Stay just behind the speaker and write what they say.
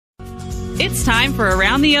It's time for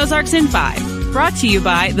Around the Ozarks in 5, brought to you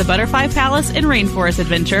by the Butterfly Palace and Rainforest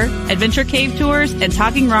Adventure, Adventure Cave Tours, and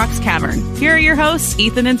Talking Rocks Cavern. Here are your hosts,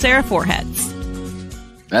 Ethan and Sarah Foreheads.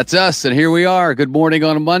 That's us, and here we are. Good morning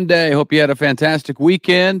on a Monday. Hope you had a fantastic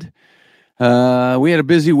weekend. We had a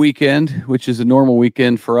busy weekend, which is a normal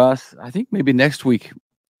weekend for us. I think maybe next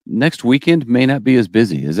weekend may not be as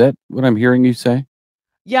busy. Is that what I'm hearing you say?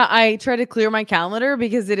 Yeah, I try to clear my calendar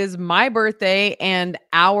because it is my birthday and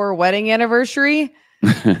our wedding anniversary.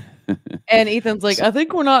 And Ethan's like, I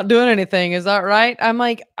think we're not doing anything. Is that right? I'm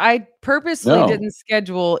like, I purposely didn't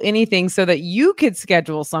schedule anything so that you could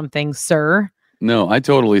schedule something, sir. No, I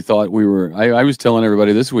totally thought we were. I was telling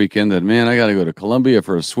everybody this weekend that, man, I got to go to Columbia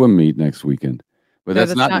for a swim meet next weekend. But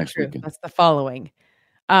that's not next true. Weekend. That's the following.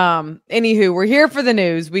 Anywho, we're here for the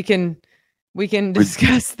news. We can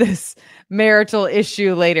discuss this marital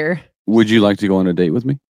issue later. Would you like to go on a date with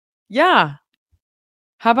me? Yeah.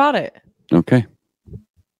 How about it? Okay.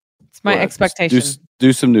 It's my expectation.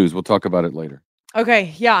 Do some news. We'll talk about it later.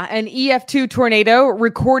 Okay, yeah. An EF2 tornado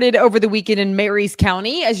recorded over the weekend in Marys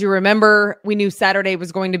County. As you remember, we knew Saturday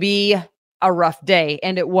was going to be a rough day,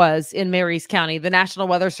 and it was in Marys County. The National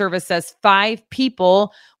Weather Service says 5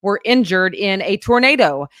 people were injured in a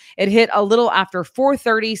tornado. It hit a little after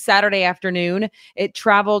 4:30 Saturday afternoon. It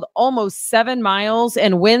traveled almost 7 miles,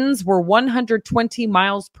 and winds were 120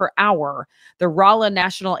 miles per hour. The Rolla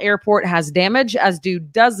National Airport has damage, as do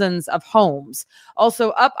dozens of homes. Also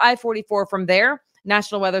up I-44 from there,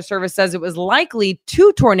 National Weather Service says it was likely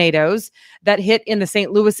 2 tornadoes that hit in the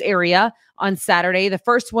St. Louis area on Saturday. The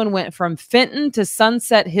first one went from Fenton to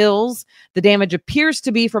Sunset Hills. The damage appears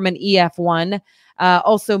to be from an EF1.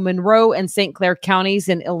 Also, Monroe and St. Clair counties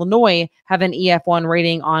in Illinois have an EF1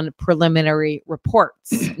 rating on preliminary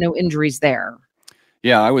reports. No injuries there.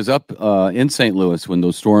 Yeah, I was up in St. Louis when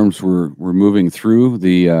those storms were moving through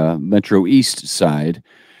the Metro East side,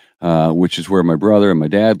 which is where my brother and my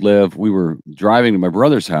dad live. We were driving to my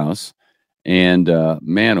brother's house, and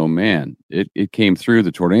man, oh man, it came through.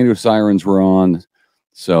 The tornado sirens were on,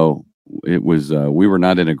 so it was we were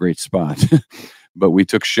not in a great spot, but we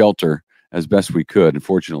took shelter as best we could.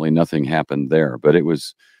 Unfortunately, nothing happened there, but it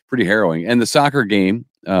was pretty harrowing. And the soccer game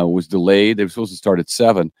was delayed. They were supposed to start at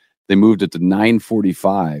 7. They moved it to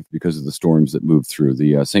 9:45 because of the storms that moved through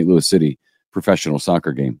the St. Louis City professional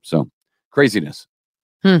soccer game. So craziness.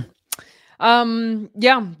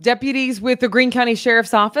 Deputies with the Greene County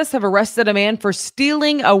Sheriff's Office have arrested a man for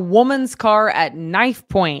stealing a woman's car at knife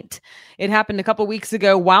point. It happened a couple weeks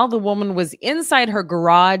ago while the woman was inside her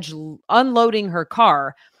garage unloading her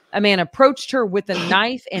car. A man approached her with a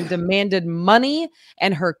knife and demanded money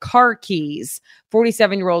and her car keys.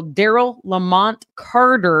 47-year-old Daryl Lamont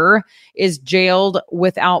Carter is jailed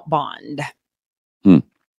without bond.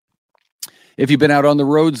 If you've been out on the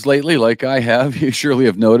roads lately, like I have, you surely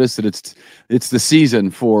have noticed that it's the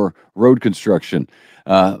season for road construction.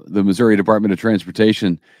 The Missouri Department of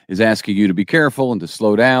Transportation is asking you to be careful and to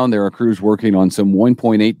slow down. There are crews working on some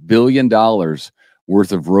 $1.8 billion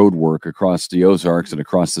worth of road work across the Ozarks and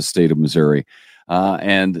across the state of Missouri.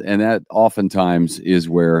 And that oftentimes is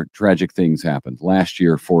where tragic things happen. Last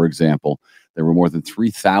year, for example, there were more than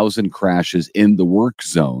 3,000 crashes in the work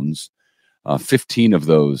zones, 15 of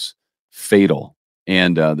those fatal.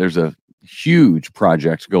 And there's a huge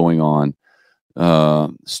project going on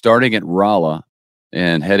starting at Rolla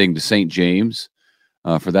and heading to St. James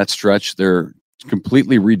for that stretch. They're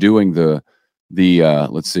completely redoing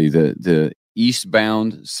the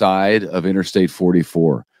eastbound side of Interstate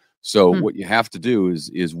 44. So what you have to do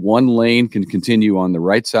is one lane can continue on the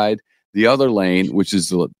right side. The other lane, which is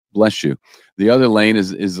the other lane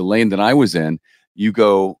is the lane that I was in. You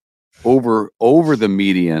go over the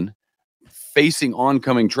median facing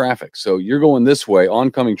oncoming traffic. So you're going this way,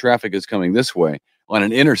 oncoming traffic is coming this way on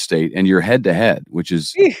an interstate, and you're head to head, which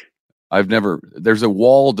is there's a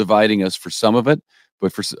wall dividing us for some of it,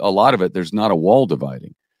 but for a lot of it, there's not a wall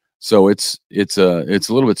dividing. So it's a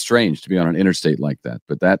little bit strange to be on an interstate like that,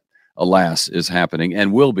 but that, alas, is happening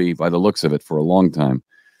and will be, by the looks of it, for a long time,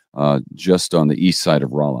 just on the east side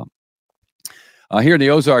of Rolla. Here in the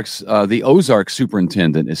Ozarks, the Ozark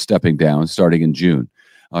superintendent is stepping down starting in June.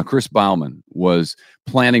 Chris Bauman was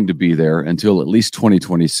planning to be there until at least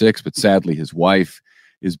 2026, but sadly his wife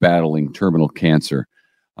is battling terminal cancer.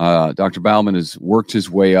 Dr. Bauman has worked his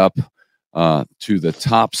way up to the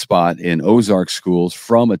top spot in Ozark schools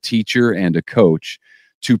from a teacher and a coach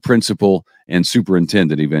to principal and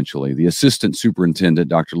superintendent eventually. The assistant superintendent,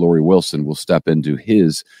 Dr. Lori Wilson, will step into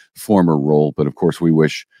his former role. But of course, we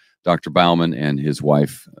wish Dr. Bauman and his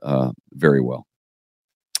wife very well.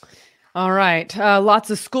 All right. Lots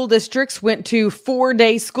of school districts went to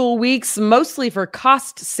 4-day school weeks, mostly for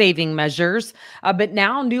cost-saving measures. But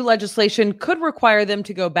now new legislation could require them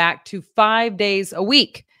to go back to 5 days a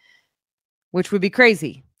week, which would be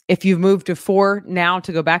crazy. If you've moved to 4 now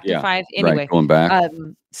to go back to 5. Anyway, right, going back.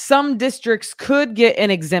 Some districts could get an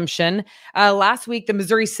exemption. Last week, the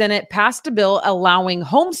Missouri Senate passed a bill allowing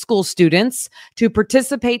homeschool students to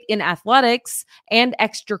participate in athletics and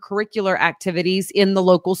extracurricular activities in the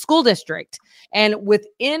local school district. And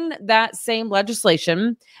within that same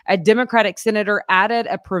legislation, a Democratic senator added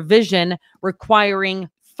a provision requiring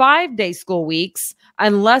 5-day school weeks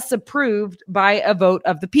unless approved by a vote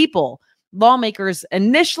of the people. Lawmakers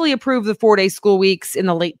initially approved the 4-day school weeks in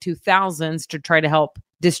the late 2000s to try to help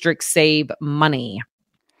districts save money.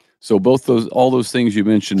 So all those things you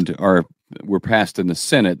mentioned were passed in the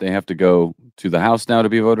Senate. They have to go to the House now to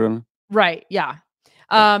be voted on? Right, yeah.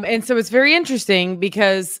 And so it's very interesting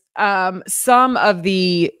because some of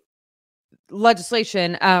the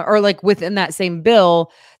legislation or like within that same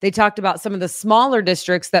bill, they talked about some of the smaller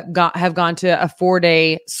districts that have gone to a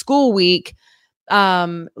 4-day school week.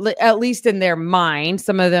 At least in their mind,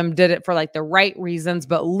 some of them did it for like the right reasons,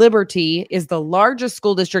 but Liberty is the largest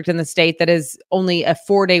school district in the state that is only a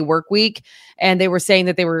 4-day work week. And they were saying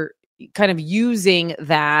that they were kind of using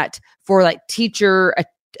that for like teacher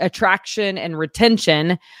attraction and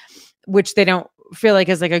retention, which they don't feel like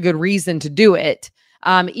is like a good reason to do it.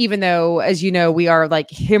 Even though, as you know, we are like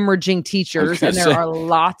hemorrhaging teachers and there are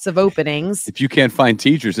lots of openings. If you can't find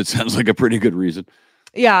teachers, it sounds like a pretty good reason.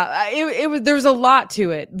 Yeah, it was. There's a lot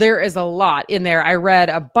to it. There is a lot in there. I read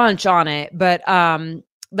a bunch on it, but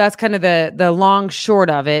that's kind of the long short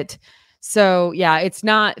of it. So yeah, it's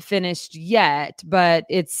not finished yet, but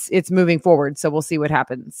it's moving forward. So we'll see what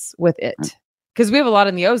happens with it. Because we have a lot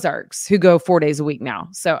in the Ozarks who go 4 days a week now.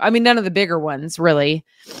 So I mean, none of the bigger ones really,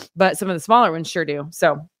 but some of the smaller ones sure do.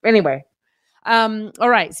 So anyway. All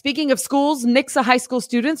right. Speaking of schools, Nixa high school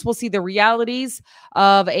students will see the realities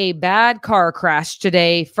of a bad car crash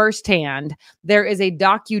today firsthand. There is a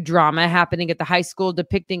docudrama happening at the high school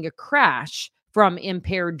depicting a crash from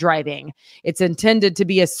impaired driving. It's intended to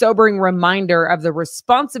be a sobering reminder of the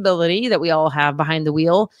responsibility that we all have behind the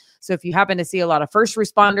wheel. So if you happen to see a lot of first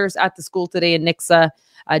responders at the school today in Nixa,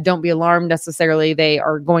 don't be alarmed necessarily. They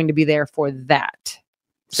are going to be there for that.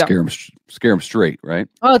 So. Scare them straight, right?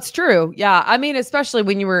 Oh, it's true. Yeah. I mean, especially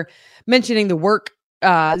when you were mentioning the work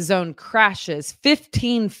zone crashes,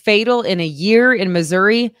 15 fatal in a year in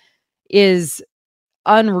Missouri is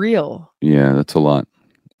unreal. Yeah, that's a lot.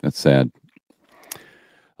 That's sad.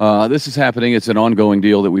 This is happening. It's an ongoing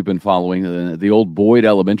deal that we've been following. The old Boyd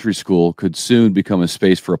Elementary School could soon become a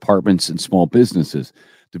space for apartments and small businesses.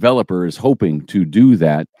 Developer is hoping to do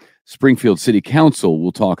that. Springfield City Council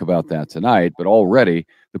will talk about that tonight, but already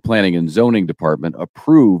the Planning and Zoning Department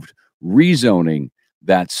approved rezoning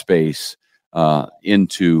that space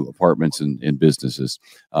into apartments and businesses.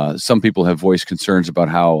 Some people have voiced concerns about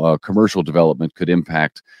how commercial development could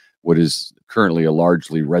impact what is currently a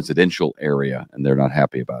largely residential area, and they're not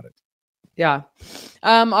happy about it. Yeah.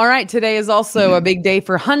 All right. Today is also a big day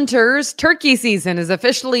for hunters. Turkey season is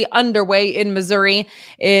officially underway in Missouri.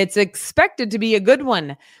 It's expected to be a good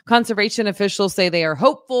one. Conservation officials say they are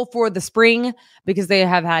hopeful for the spring because they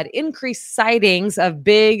have had increased sightings of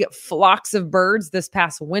big flocks of birds this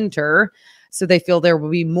past winter. So they feel there will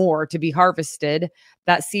be more to be harvested.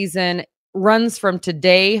 That season runs from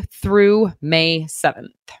today through May 7th.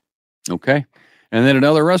 Okay. And then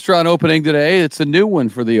another restaurant opening today. It's a new one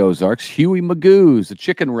for the Ozarks, Huey Magoo's, a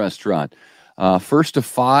chicken restaurant. First of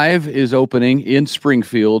 5 is opening in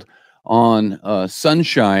Springfield on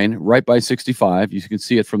Sunshine, right by 65. You can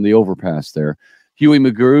see it from the overpass there. Huey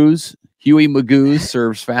Magoo's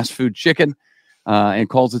serves fast food chicken and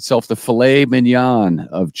calls itself the filet mignon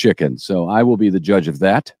of chicken. So I will be the judge of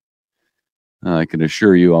that. I can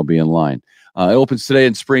assure you I'll be in line. It opens today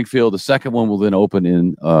in Springfield. The second one will then open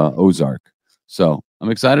in Ozark. So I'm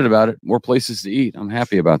excited about it. More places to eat. I'm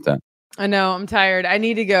happy about that. I know. I'm tired. I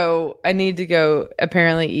need to go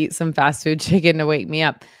apparently eat some fast food chicken to wake me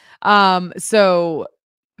up. So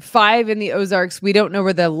 5 in the Ozarks. We don't know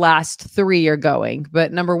where the last 3 are going,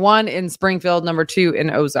 but number 1 in Springfield, number 2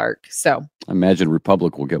 in Ozark. So I imagine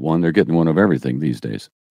Republic will get one. They're getting one of everything these days.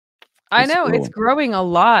 I know it's growing a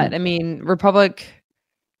lot. I mean, Republic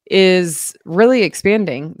is really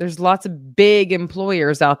expanding. There's lots of big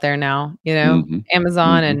employers out there now, you know,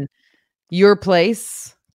 Amazon and Your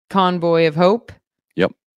Place, Convoy of Hope.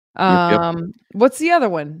 Yep. What's the other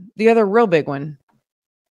one? The other real big one?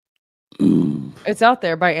 It's out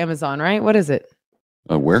there by Amazon, right? What is it?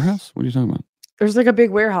 A warehouse? What are you talking about? There's like a big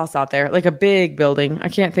warehouse out there, like a big building. I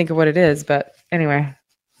can't think of what it is, but anyway.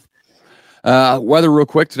 Weather real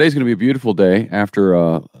quick. Today's going to be a beautiful day after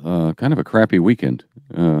kind of a crappy weekend.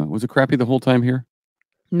 Was it crappy the whole time here?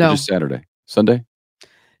 No. Or just Saturday? Sunday?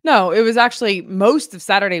 No, it was actually most of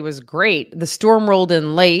Saturday was great. The storm rolled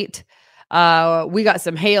in late. We got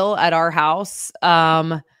some hail at our house.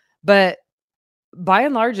 But by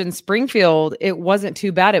and large in Springfield, it wasn't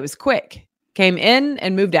too bad. It was quick. Came in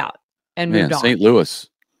and moved out and moved on. St. Louis.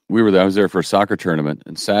 I was there for a soccer tournament,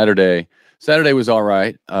 and Saturday was all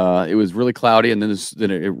right. It was really cloudy, and then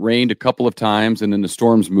it rained a couple of times, and then the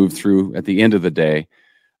storms moved through at the end of the day.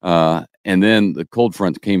 And then the cold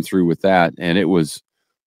front came through with that, and it was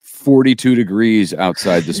 42 degrees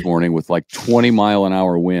outside this morning with like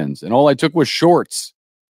 20-mile-an-hour winds. And all I took was shorts.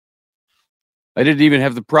 I didn't even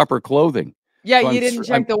have the proper clothing. Yeah, so you didn't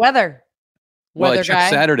check the weather. Well, I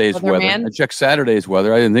checked Saturday's weather. I checked Saturday's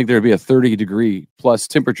weather. I didn't think there'd be a 30-degree plus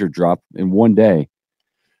temperature drop in one day.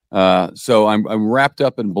 So I'm wrapped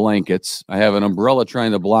up in blankets. I have an umbrella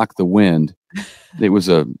trying to block the wind. It was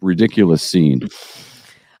a ridiculous scene.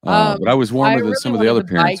 But I was warmer than some of the other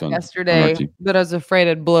parents on yesterday, but I was afraid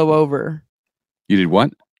it'd blow over. You did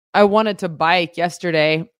what? I wanted to bike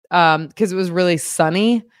yesterday because it was really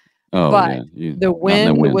sunny. Oh, but yeah. The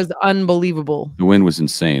wind was unbelievable. The wind was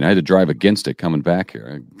insane. I had to drive against it coming back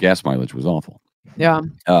here. Gas mileage was awful. Yeah.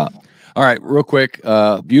 All right, real quick.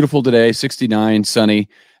 Beautiful today, 69, sunny.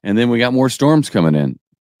 And then we got more storms coming in.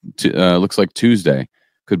 Looks like Tuesday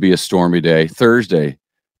could be a stormy day. Thursday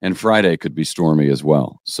and Friday could be stormy as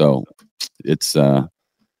well. So it's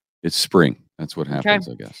spring. That's what happens,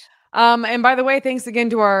 I guess. And by the way, thanks again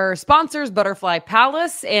to our sponsors, Butterfly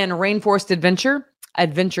Palace and Rainforest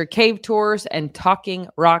Adventure Cave Tours, and Talking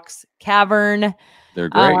Rocks Cavern. They're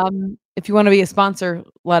great. If you want to be a sponsor,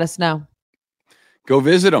 let us know. Go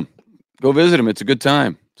visit them. It's a good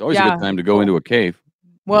time. It's always a good time to go into a cave.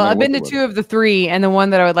 Well, I've been to 2 of the 3, and the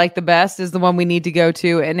one that I would like the best is the one we need to go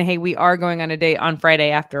to. And hey, we are going on a date on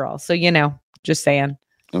Friday after all. So, just saying.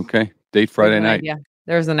 Okay. Date Friday night. Yeah,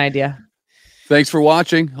 there's an idea. Thanks for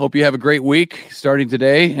watching. Hope you have a great week starting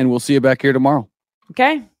today, and we'll see you back here tomorrow.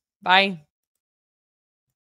 Okay. Bye.